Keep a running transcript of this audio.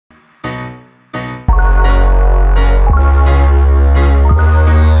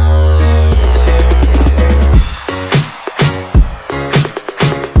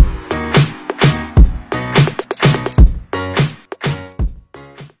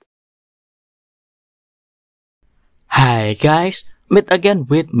Hi guys, meet again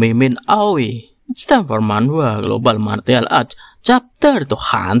with me Min Aoi. It's time for Manhua Global Martial Arts Chapter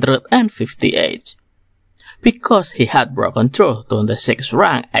 258. Because he had broken through to the 6th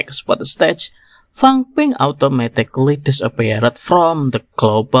rank expert stage, Fang Ping automatically disappeared from the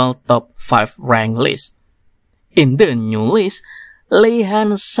global top 5 rank list. In the new list, Li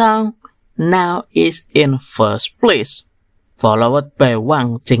Han-sang now is in first place, followed by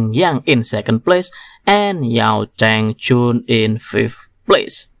Wang Qingyang in second place and Yao Changchun in 5th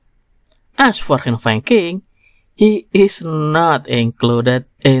place. As for Hin Fang King, he is not included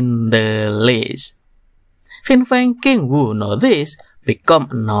in the list. Hin Fang King, who know this, become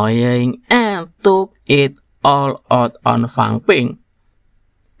annoying and took it all out on Fang Ping.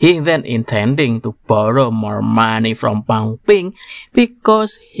 He then intending to borrow more money from Fang Ping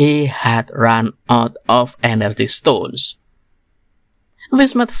because he had run out of energy stones.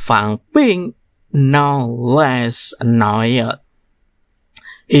 This made Fang Ping no less annoyed.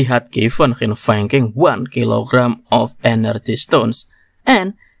 He had given Hin Fang King 1 kilogram of energy stones,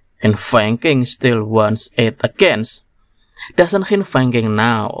 and Hin Fang King still wants it again. Doesn't Hin Fang King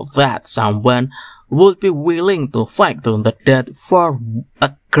know that someone would be willing to fight to the death for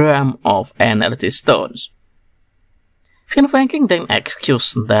a gram of energy stones? Hin Fang King then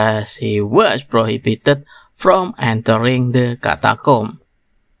excused that he was prohibited from entering the catacomb.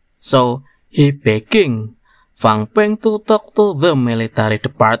 So he begging Fang Ping to talk to the military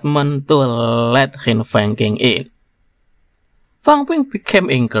department to let Hin Fang King in. Fang Ping became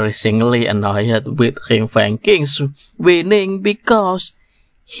increasingly annoyed with Hin Fang King's winning because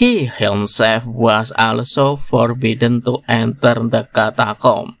he himself was also forbidden to enter the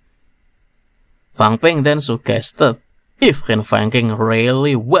catacomb. Fang Ping then suggested if Hin Fang King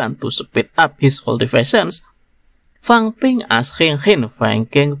really want to speed up his cultivations, Fang Ping asking Hin Fang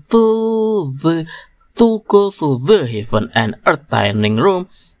King to go to the heaven and earth dining room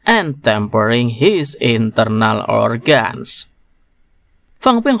and tempering his internal organs.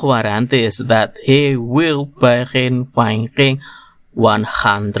 Fang Ping guarantees that he will pay Hin Fang King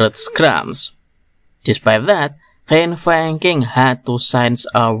 100 grams. Despite that, Hin Fang King had to sign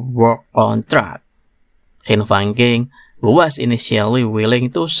a work contract. Hin Fang King, who was initially willing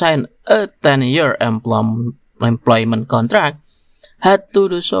to sign a 10-year employment contract, had to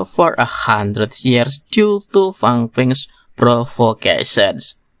do so for 100 years due to Fang Ping's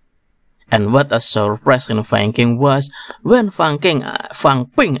provocations. And what a surprise Hin Fang King was when Fang Ping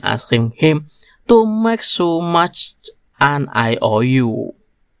asked him to make so much an IOU.